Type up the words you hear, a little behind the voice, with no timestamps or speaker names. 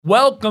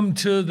Welcome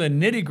to the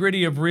Nitty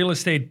Gritty of Real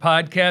Estate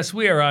podcast.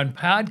 We are on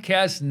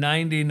podcast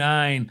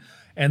 99,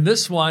 and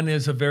this one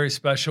is a very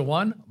special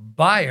one,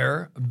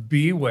 Buyer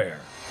Beware.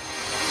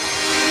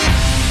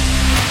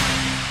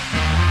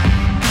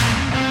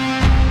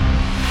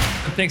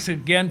 Thanks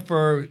again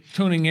for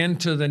tuning in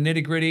to the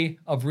Nitty Gritty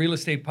of Real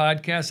Estate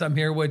podcast. I'm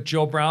here with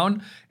Joe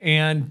Brown.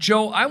 And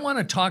Joe, I want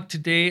to talk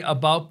today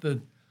about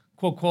the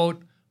quote,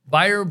 quote,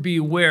 buyer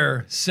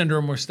beware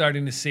syndrome we're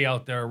starting to see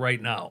out there right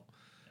now.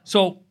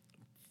 So,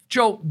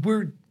 Joe,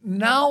 we're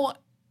now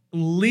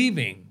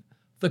leaving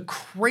the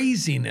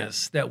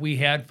craziness that we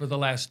had for the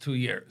last 2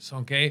 years,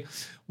 okay?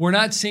 We're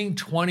not seeing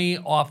 20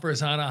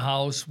 offers on a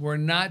house. We're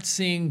not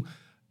seeing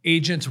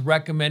agents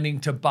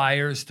recommending to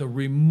buyers to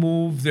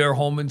remove their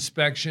home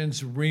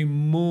inspections,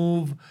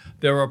 remove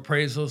their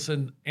appraisals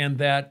and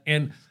that.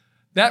 And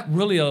that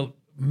really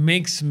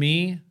makes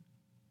me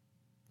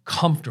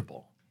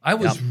comfortable. I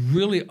was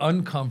really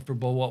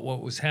uncomfortable with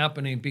what was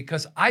happening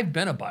because I've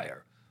been a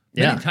buyer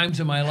many times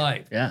in my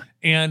life. Yeah.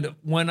 And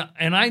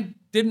I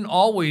didn't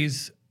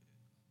always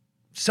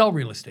sell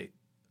real estate.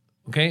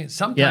 Okay.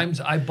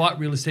 Sometimes I bought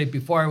real estate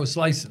before I was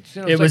licensed.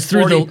 You know, it was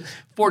like through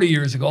 40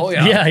 years ago.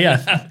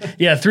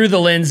 Yeah. Through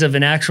the lens of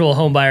an actual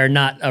home buyer,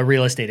 not a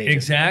real estate agent.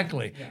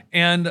 Exactly. Yeah.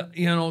 And,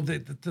 you know,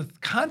 the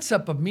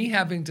concept of me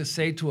having to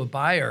say to a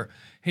buyer,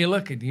 hey,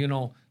 look, you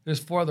know, there's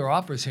 4 other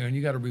offers here and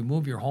you got to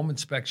remove your home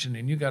inspection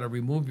and you got to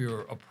remove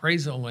your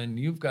appraisal and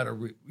you've got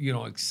to,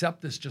 accept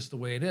this just the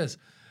way it is.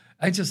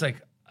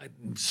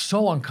 I'm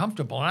so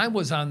uncomfortable. And I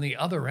was on the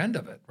other end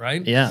of it,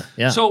 right? Yeah.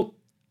 So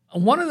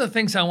one of the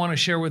things I want to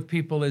share with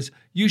people is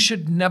you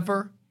should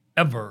never,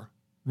 ever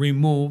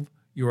remove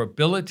your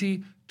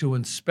ability to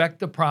inspect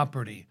the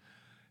property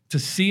to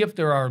see if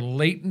there are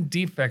latent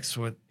defects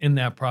in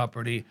that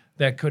property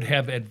that could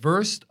have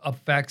adverse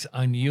effects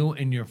on you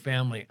and your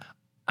family.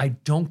 I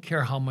don't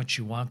care how much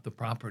you want the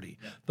property.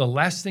 Yeah. The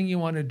last thing you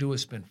want to do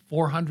is spend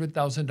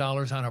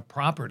 $400,000 on a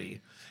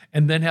property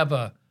and then have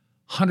a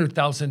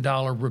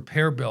 $100,000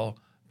 repair bill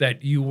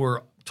that you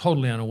were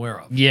totally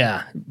unaware of.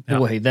 Yeah.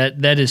 Boy,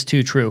 that is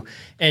too true.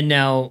 And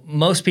now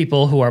most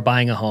people who are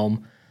buying a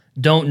home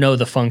don't know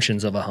the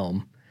functions of a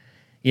home.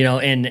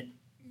 And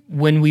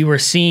when we were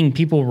seeing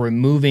people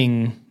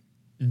removing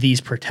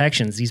these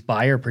protections, these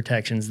buyer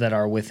protections that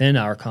are within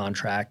our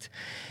contract,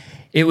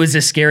 it was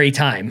a scary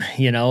time,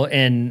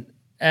 and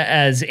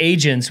as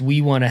agents,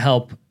 we want to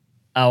help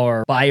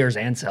our buyers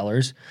and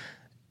sellers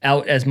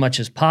out as much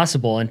as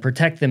possible and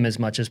protect them as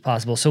much as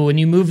possible. So when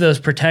you move those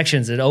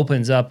protections, it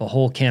opens up a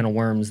whole can of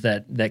worms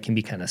that can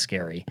be kind of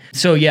scary.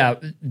 So yeah,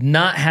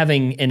 not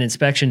having an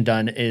inspection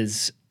done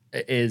is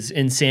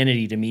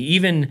insanity to me.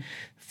 Even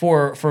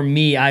for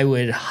me, I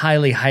would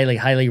highly, highly,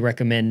 highly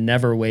recommend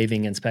never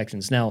waiving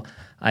inspections. Now,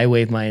 I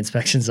waive my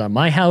inspections on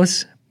my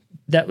house.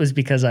 That was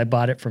because I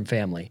bought it from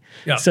family.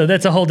 Yeah. So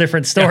that's a whole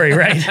different story,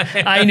 right?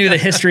 I knew the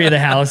history of the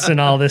house and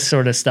all this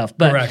sort of stuff.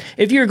 But Correct.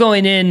 If you're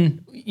going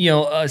in,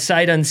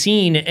 sight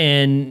unseen,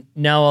 and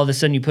now all of a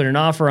sudden you put an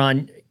offer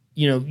on,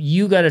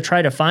 you got to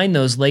try to find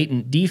those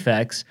latent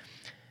defects.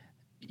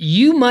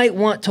 You might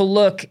want to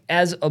look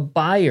as a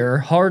buyer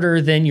harder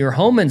than your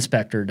home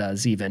inspector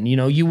does even.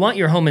 You want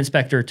your home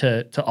inspector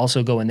to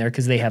also go in there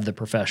because they have the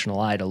professional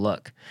eye to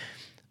look.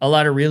 A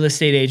lot of real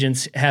estate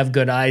agents have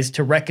good eyes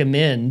to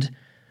recommend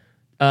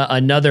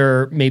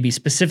another maybe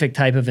specific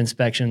type of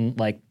inspection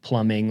like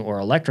plumbing or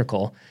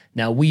electrical.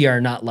 Now, we are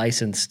not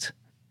licensed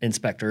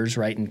inspectors,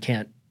 right, and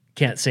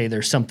can't say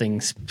there's something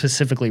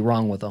specifically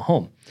wrong with a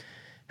home.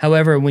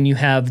 However, when you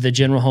have the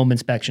general home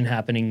inspection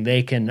happening,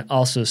 they can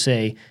also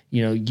say,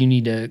 you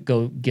need to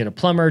go get a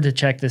plumber to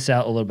check this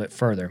out a little bit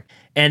further.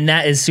 And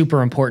that is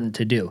super important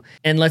to do.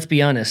 And let's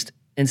be honest,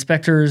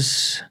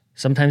 inspectors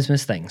sometimes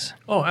miss things.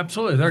 Oh,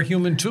 absolutely. They're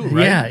human too,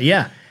 right?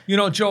 Yeah.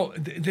 Joe,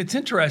 it's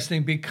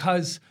interesting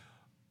because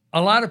a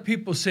lot of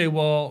people say,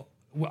 well,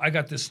 I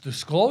got this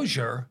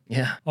disclosure,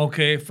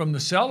 from the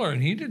seller,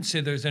 and he didn't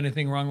say there's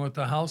anything wrong with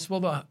the house.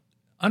 Well,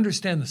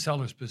 understand the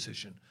seller's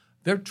position.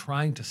 They're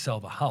trying to sell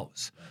the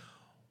house.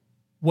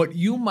 What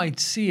you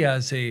might see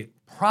as a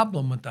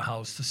problem with the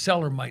house, the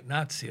seller might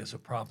not see as a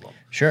problem.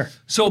 Sure.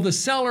 So the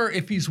seller,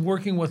 if he's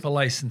working with a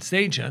licensed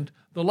agent,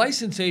 the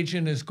licensed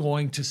agent is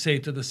going to say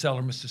to the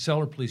seller, Mr.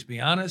 Seller, please be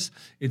honest.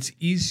 It's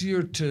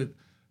easier to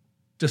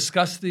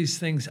discuss these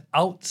things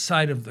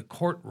outside of the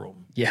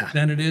courtroom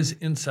than it is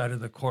inside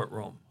of the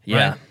courtroom.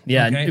 Yeah, right?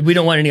 yeah. Okay? We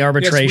don't want any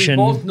arbitration.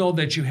 Yes, we both know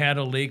that you had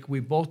a leak. We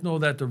both know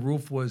that the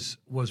roof was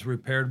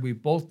repaired. We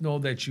both know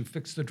that you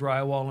fixed the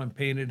drywall and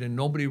painted and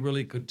nobody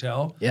really could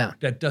tell. Yeah.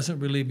 That doesn't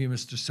relieve you,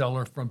 Mr.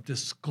 Seller, from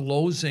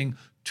disclosing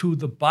to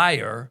the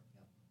buyer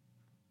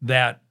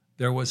that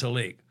there was a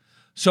leak.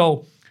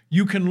 So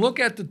you can look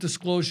at the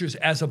disclosures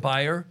as a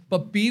buyer,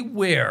 but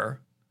beware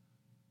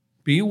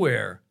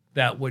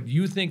that what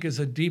you think is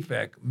a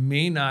defect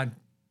may not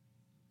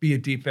be a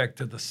defect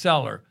to the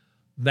seller.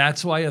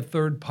 That's why a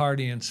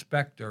third-party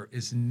inspector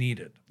is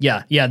needed.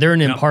 Yeah, they're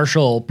an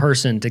impartial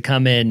person to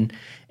come in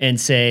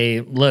and say,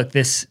 look,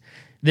 this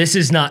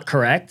is not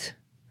correct.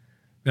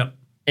 Yep.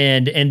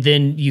 And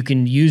then you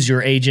can use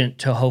your agent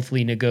to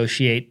hopefully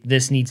negotiate,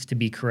 this needs to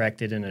be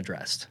corrected and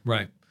addressed.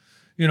 Right.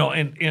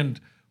 And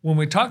when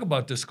we talk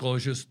about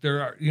disclosures, there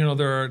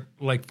are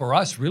like for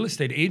us, real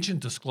estate agent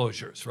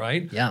disclosures,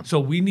 right? Yeah. So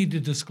we need to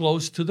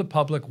disclose to the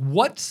public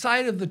what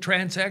side of the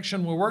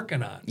transaction we're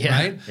working on, Yeah,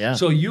 right? yeah.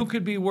 So you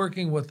could be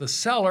working with the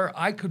seller,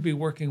 I could be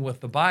working with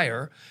the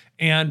buyer,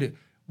 and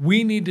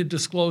we need to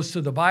disclose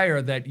to the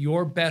buyer that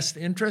your best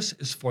interest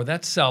is for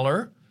that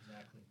seller.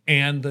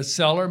 And the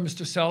seller,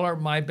 Mr. Seller,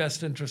 my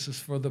best interest is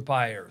for the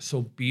buyer.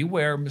 So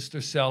beware,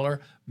 Mr.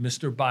 Seller,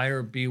 Mr.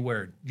 Buyer,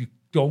 beware. You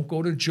don't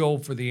go to Joe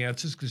for the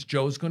answers because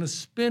Joe's going to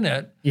spin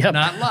it, Yep.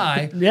 not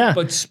lie, Yeah.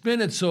 but spin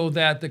it so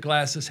that the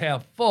glass is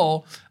half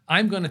full.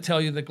 I'm going to tell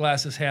you the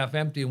glass is half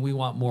empty and we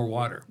want more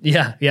water.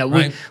 Yeah, yeah.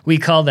 Right. We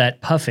call that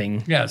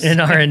puffing Yes. in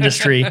our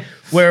industry,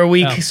 where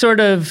we Yeah. sort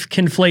of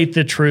conflate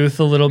the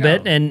truth a little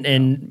bit and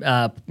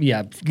What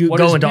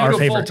go is into our beautiful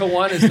favor. to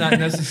one is not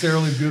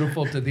necessarily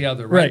beautiful to the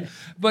other, right? Right.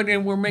 But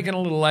and we're making a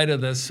little light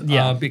of this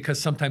Yeah.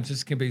 because sometimes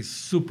this can be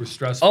super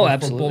stressful Oh, for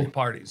absolutely. both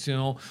parties.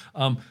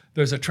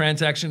 There's a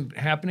transaction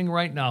happening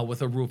right now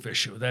with a roof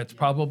issue that's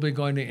probably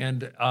going to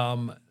end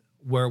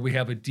where we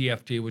have a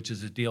DFT, which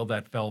is a deal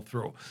that fell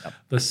through. Yep.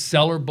 The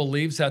seller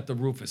believes that the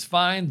roof is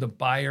fine. The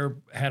buyer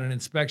had an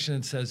inspection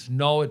and says,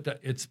 no,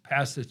 it's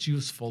past its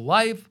useful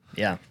life.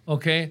 Yeah.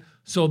 Okay.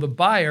 So the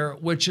buyer,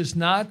 which is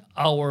not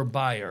our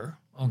buyer,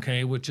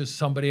 okay, which is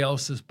somebody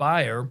else's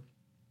buyer,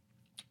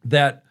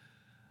 that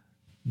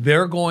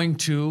they're going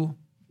to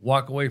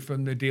walk away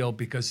from the deal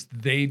because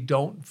they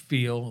don't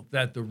feel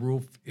that the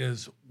roof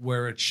is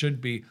where it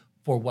should be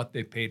for what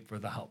they paid for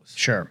the house.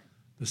 Sure.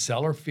 The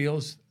seller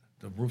feels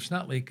the roof's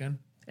not leaking.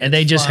 And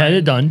they it's just had fine,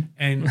 it done.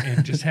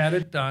 and just had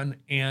it done.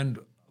 And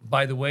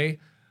by the way,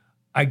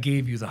 I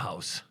gave you the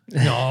house.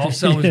 All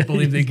sellers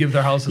believe they give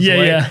their houses Yeah,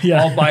 away.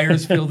 yeah. All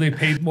buyers feel they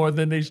paid more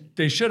than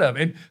they should have.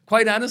 And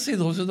quite honestly,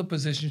 those are the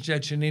positions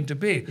that you need to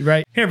be.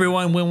 Right. Hey,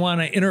 everyone, we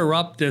want to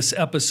interrupt this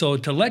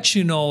episode to let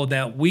you know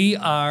that we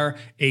are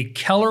a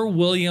Keller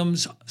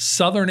Williams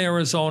Southern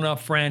Arizona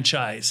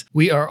franchise.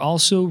 We are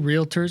also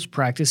realtors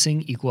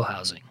practicing equal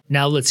housing.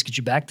 Now let's get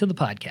you back to the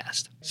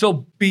podcast.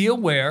 So be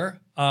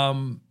aware,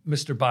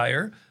 Mr.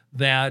 Buyer,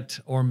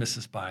 or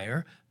Mrs.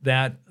 Buyer,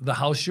 that the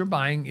house you're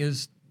buying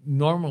is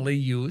normally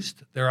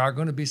used. There are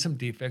going to be some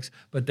defects,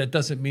 but that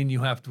doesn't mean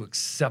you have to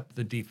accept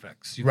the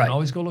defects. You Right. can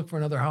always go look for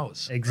another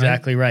house.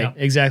 Exactly right.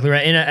 Yeah. Exactly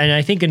right. And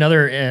I think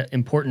another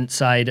important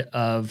side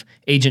of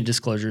agent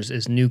disclosures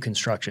is new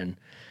construction.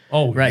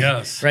 Oh, Right.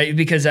 yes. Right.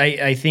 Because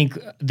I think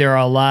there are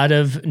a lot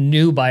of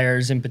new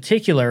buyers in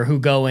particular who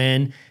go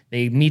in,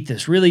 they meet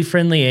this really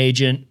friendly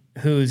agent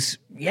who's,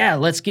 yeah,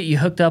 let's get you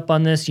hooked up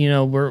on this.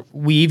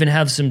 We even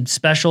have some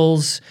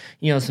specials,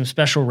 some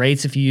special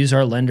rates if you use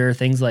our lender,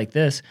 things like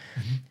this.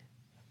 Mm-hmm.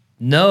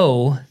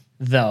 Know,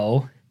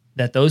 though,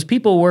 that those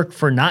people work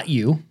for not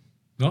you.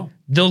 No.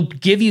 They'll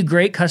give you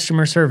great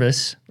customer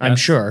service, I'm Yes.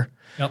 sure.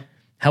 Yep.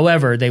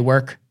 However, they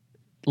work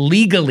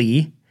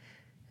legally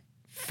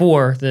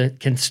for the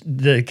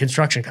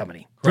construction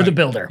company, for the Correct.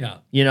 builder.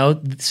 Yeah.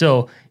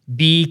 So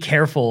be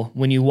careful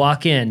when you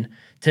walk in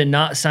to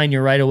not sign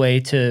your right away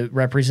to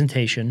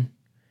representation.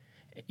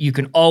 You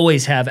can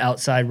always have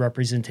outside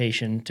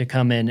representation to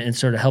come in and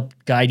sort of help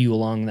guide you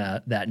along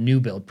that new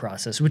build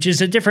process, which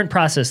is a different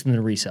process than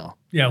the resale.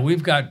 Yeah,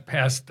 we've got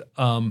past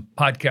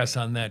podcasts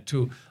on that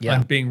too, Yeah.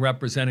 on being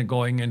represented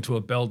going into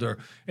a builder,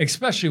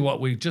 especially what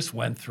we just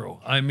went through.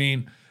 I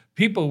mean,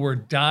 people were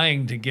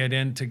dying to get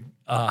into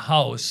a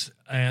house,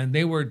 and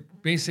they were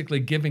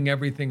basically giving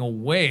everything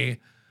away,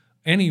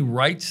 any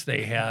rights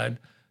they had,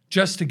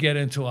 just to get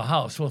into a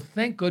house. Well,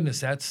 thank goodness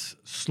that's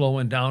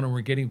slowing down, and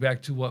we're getting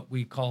back to what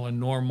we call a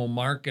normal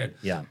market.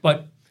 Yeah.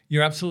 But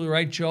you're absolutely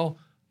right, Joe.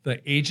 The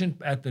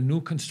agent at the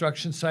new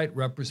construction site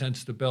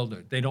represents the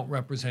builder. They don't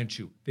represent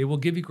you. They will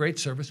give you great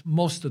service.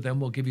 Most of them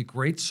will give you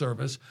great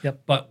service.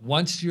 Yep. But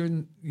once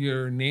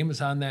your name is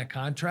on that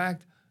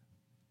contract,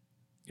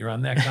 you're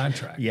on that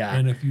contract. Yeah.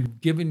 And if you've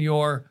given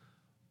your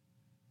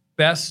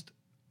best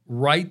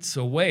rights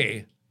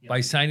away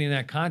by signing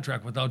that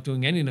contract without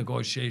doing any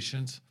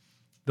negotiations,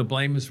 the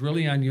blame is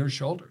really on your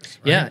shoulders.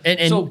 Right? Yeah,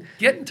 and so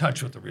get in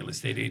touch with the real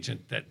estate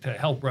agent to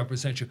help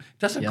represent you. It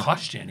doesn't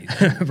cost you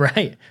anything.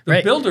 Right. The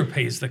right. builder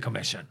pays the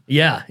commission.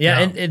 Yeah.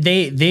 And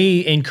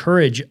they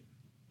encourage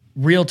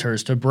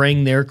realtors to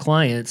bring their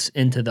clients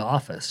into the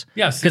office.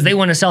 Yes. Because they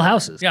want to sell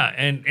houses. Yeah,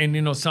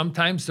 and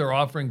sometimes they're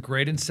offering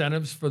great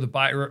incentives for the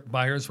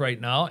buyers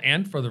right now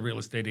and for the real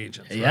estate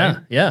agents. Yeah,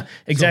 right? yeah,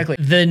 exactly.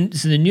 So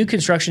the new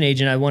construction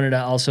agent, I wanted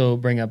to also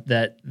bring up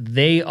that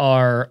they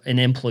are an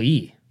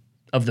employee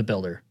of the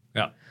builder.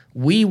 Yeah.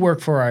 We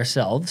work for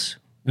ourselves.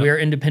 We're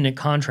independent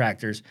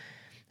contractors.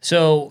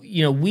 So,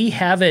 we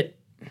have it.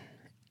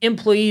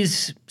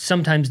 Employees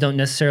sometimes don't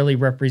necessarily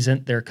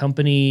represent their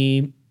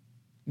company.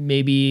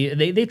 Maybe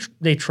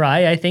they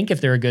try, I think,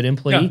 if they're a good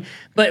employee. Yeah.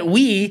 But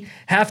we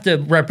have to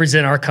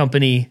represent our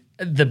company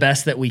the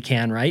best that we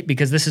can, right?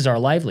 Because this is our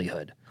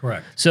livelihood.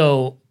 Correct.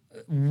 So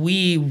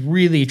we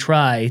really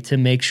try to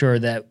make sure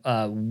that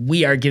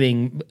we are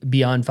giving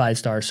beyond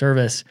 5-star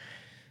service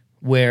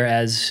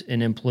whereas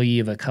an employee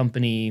of a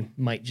company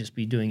might just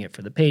be doing it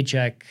for the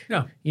paycheck.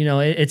 Yeah.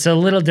 It's a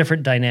little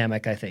different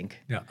dynamic, I think.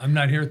 Yeah. I'm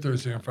not here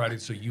Thursday and Friday,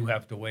 so you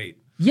have to wait.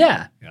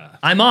 Yeah. Yeah.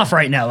 I'm off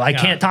right now. I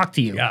can't talk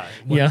to you. Yeah.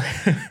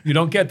 Yeah. You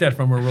don't get that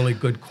from a really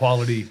good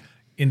quality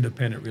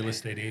independent real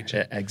estate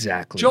agent.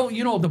 Exactly.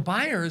 Joe, the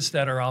buyers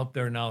that are out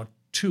there now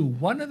too,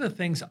 one of the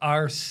things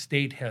our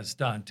state has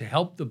done to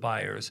help the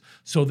buyers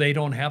so they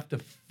don't have to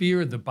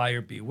fear the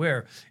buyer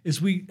beware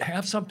is we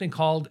have something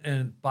called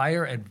a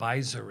buyer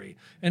advisory.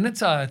 And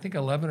it's I think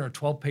 11 or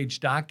 12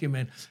 page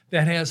document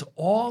that has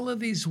all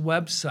of these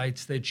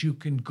websites that you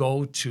can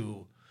go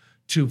to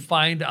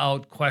find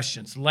out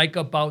questions like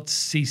about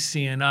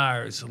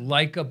CCNRs,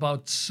 like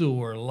about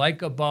sewer,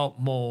 like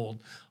about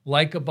mold,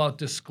 like about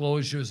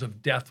disclosures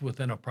of death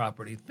within a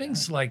property,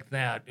 things like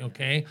that,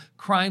 okay?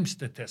 Crime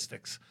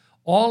statistics,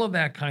 all of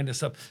that kind of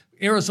stuff.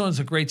 Arizona's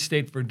a great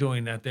state for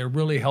doing that. They're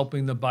really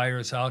helping the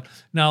buyers out.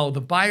 Now,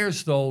 the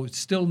buyers, though,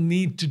 still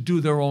need to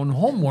do their own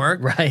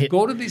homework. Right.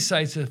 Go to these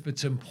sites if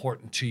it's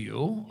important to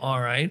you,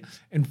 all right,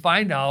 and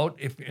find out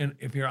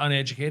if you're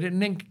uneducated.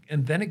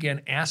 And then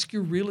again, ask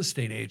your real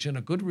estate agent.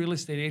 A good real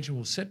estate agent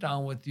will sit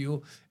down with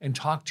you and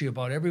talk to you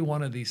about every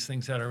one of these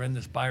things that are in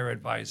this buyer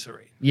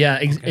advisory. Yeah,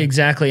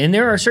 exactly. And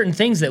there are certain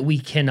things that we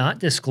cannot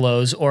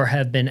disclose or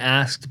have been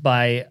asked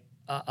by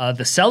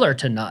the seller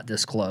to not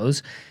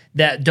disclose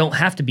that don't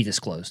have to be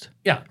disclosed.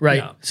 Yeah. Right.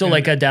 Yeah. So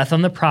like a death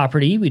on the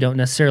property, we don't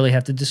necessarily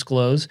have to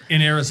disclose.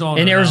 In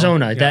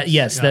Arizona.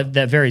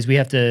 That varies. We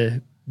have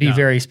to be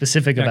very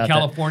specific about that.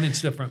 California's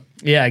different.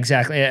 Yeah,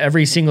 exactly.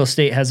 Every single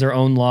state has their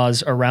own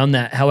laws around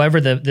that. However,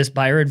 this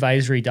buyer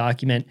advisory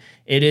document,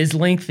 it is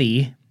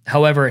lengthy.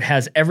 However, it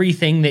has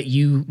everything that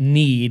you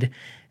need,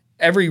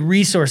 every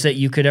resource that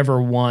you could ever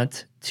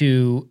want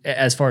to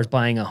as far as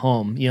buying a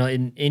home,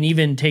 and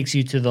even takes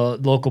you to the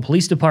local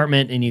police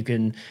department, and you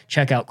can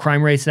check out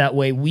crime rates that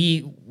way.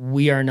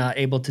 We are not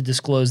able to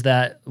disclose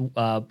that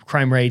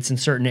crime rates in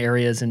certain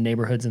areas and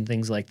neighborhoods and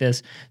things like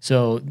this.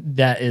 So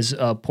that is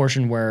a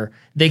portion where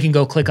they can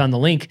go click on the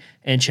link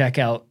and check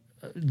out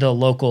the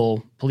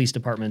local police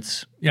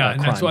department's and crime.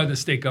 that's why the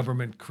state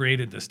government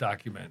created this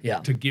document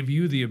to give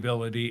you the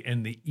ability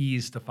and the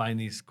ease to find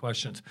these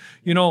questions.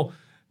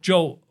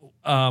 Joe,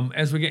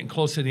 as we're getting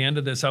close to the end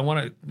of this, I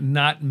want to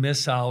not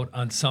miss out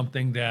on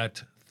something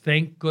that,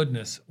 thank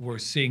goodness, we're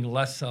seeing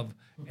less of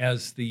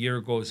as the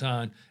year goes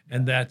on,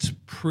 and that's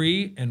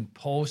pre- and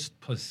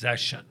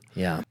post-possession.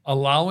 Yeah.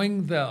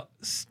 Allowing the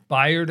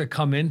buyer to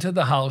come into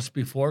the house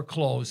before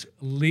close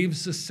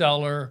leaves the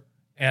seller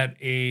at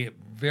a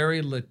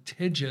very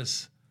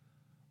litigious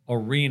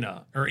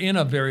arena, or in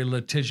a very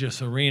litigious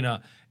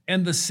arena,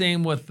 and the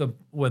same with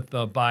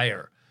the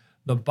buyer.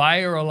 The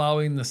buyer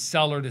allowing the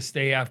seller to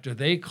stay after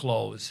they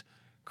close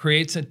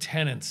creates a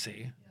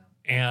tenancy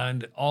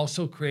and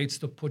also creates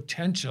the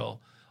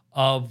potential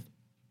of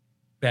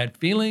bad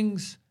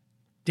feelings,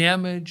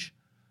 damage,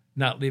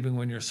 not leaving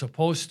when you're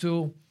supposed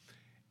to.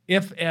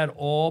 If at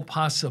all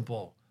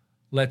possible,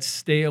 let's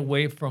stay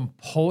away from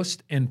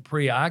post and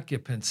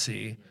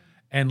pre-occupancy,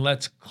 and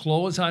let's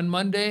close on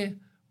Monday,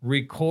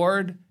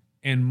 record,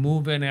 and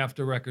move in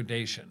after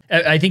recordation.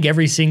 I think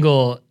every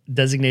single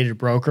designated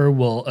broker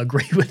will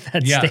agree with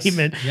that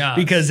statement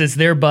because it's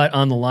their butt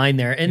on the line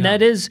there. And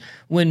that is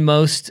when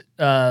most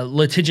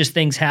litigious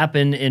things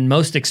happen and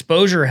most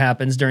exposure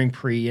happens during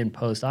pre and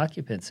post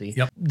occupancy.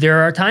 Yep.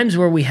 There are times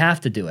where we have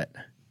to do it,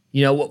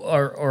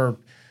 or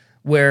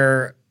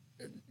where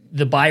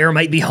the buyer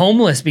might be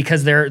homeless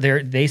because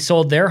they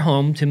sold their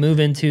home to move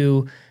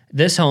into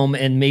this home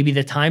and maybe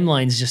the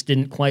timelines just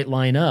didn't quite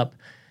line up.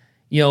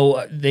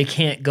 They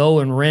can't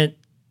go and rent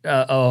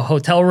a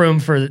hotel room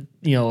for,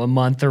 a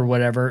month or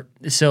whatever.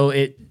 So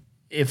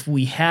if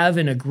we have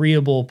an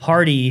agreeable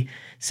party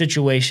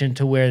situation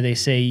to where they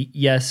say,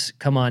 yes,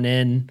 come on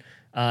in,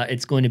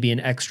 it's going to be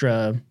an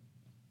extra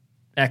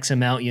X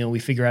amount, we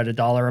figure out a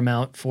dollar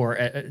amount for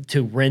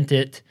to rent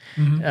it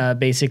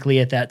basically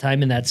at that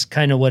time. And that's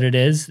kind of what it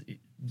is.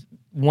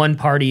 One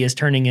party is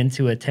turning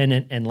into a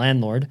tenant and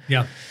landlord.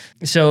 Yeah.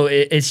 So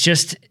it's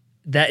just...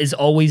 that is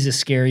always a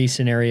scary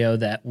scenario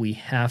that we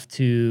have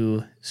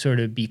to sort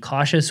of be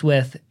cautious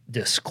with,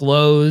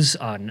 disclose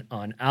on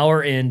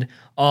our end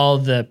all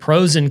the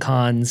pros and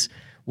cons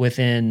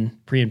within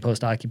pre and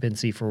post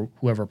occupancy for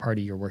whoever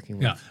party you're working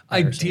with. Yeah.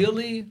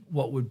 Ideally,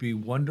 what would be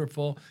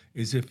wonderful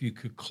is if you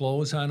could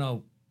close on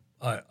a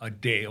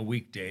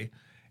weekday,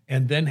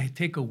 and then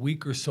take a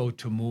week or so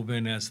to move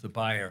in as the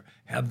buyer.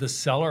 Have the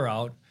seller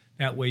out.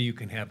 That way you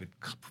can have it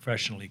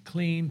professionally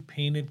cleaned,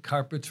 painted,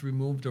 carpets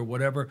removed, or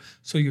whatever.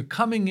 So you're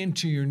coming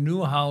into your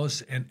new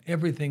house and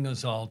everything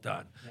is all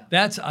done. Yeah.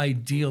 That's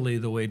ideally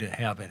the way to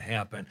have it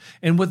happen.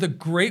 And with a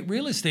great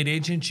real estate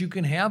agent, you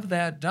can have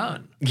that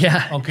done.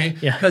 Yeah. Okay?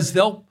 Yeah. Because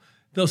they'll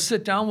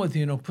sit down with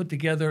you and put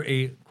together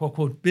a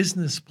quote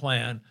business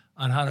plan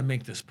on how to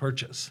make this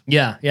purchase.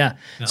 Yeah.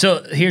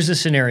 So here's the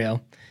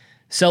scenario.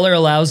 Seller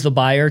allows the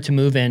buyer to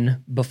move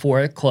in before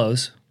it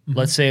close.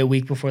 Let's say a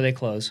week before they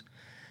close.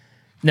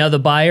 Now the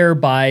buyer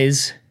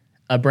buys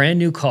a brand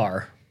new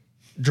car,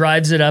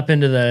 drives it up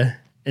into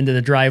into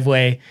the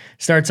driveway,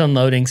 starts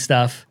unloading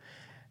stuff.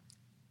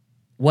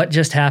 What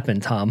just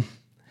happened, Tom?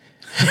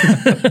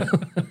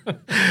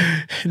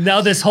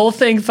 Now this whole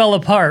thing fell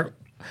apart.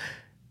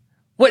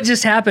 What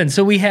just happened?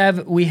 So we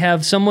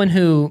have someone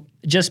who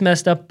just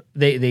messed up.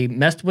 They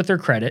messed with their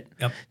credit.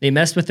 Yep. They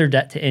messed with their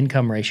debt to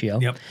income ratio.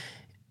 Yep.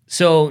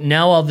 So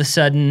now all of a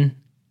sudden,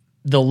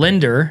 the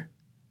lender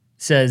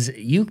says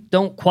you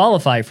don't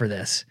qualify for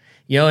this.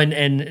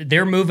 And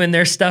they're moving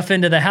their stuff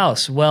into the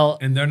house. Well,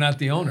 And they're not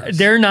the owners.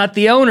 they're not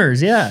the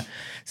owners. Yeah.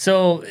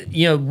 So,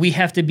 we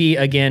have to be,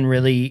 again,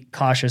 really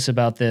cautious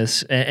about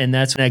this. And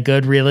that's when a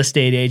good real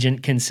estate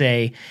agent can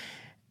say,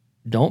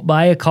 don't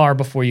buy a car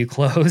before you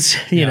close.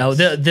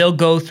 They'll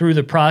go through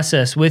the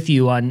process with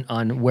you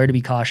on where to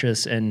be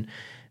cautious and,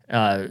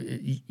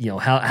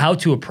 how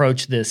to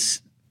approach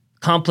this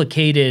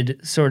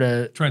complicated sort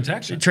of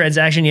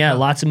transaction. Yeah.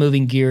 Lots of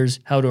moving gears,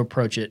 how to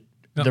approach it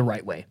the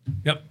right way.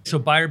 Yep. So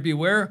buyer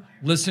beware.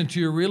 Listen to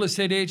your real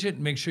estate agent.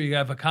 Make sure you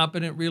have a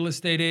competent real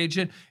estate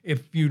agent.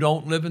 If you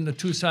don't live in the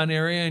Tucson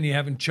area and you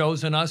haven't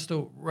chosen us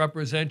to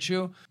represent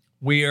you,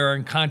 we are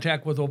in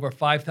contact with over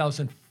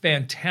 5,000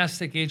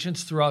 fantastic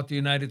agents throughout the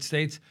United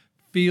States.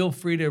 Feel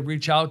free to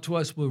reach out to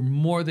us. We're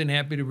more than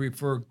happy to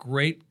refer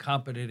great,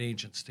 competent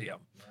agents to you.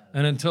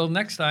 And until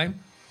next time,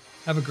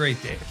 have a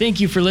great day. Thank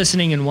you for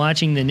listening and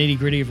watching the Nitty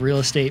Gritty of Real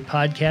Estate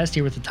podcast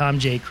here with the Tom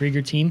J.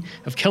 Krieger team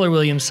of Keller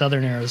Williams,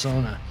 Southern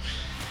Arizona.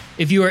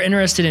 If you are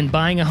interested in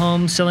buying a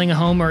home, selling a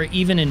home, or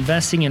even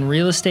investing in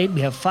real estate,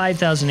 we have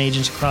 5,000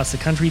 agents across the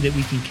country that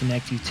we can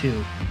connect you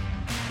to.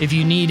 If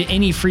you need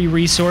any free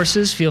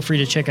resources, feel free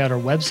to check out our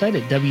website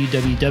at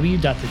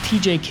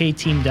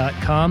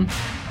www.thetjkteam.com.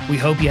 We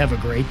hope you have a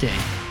great day.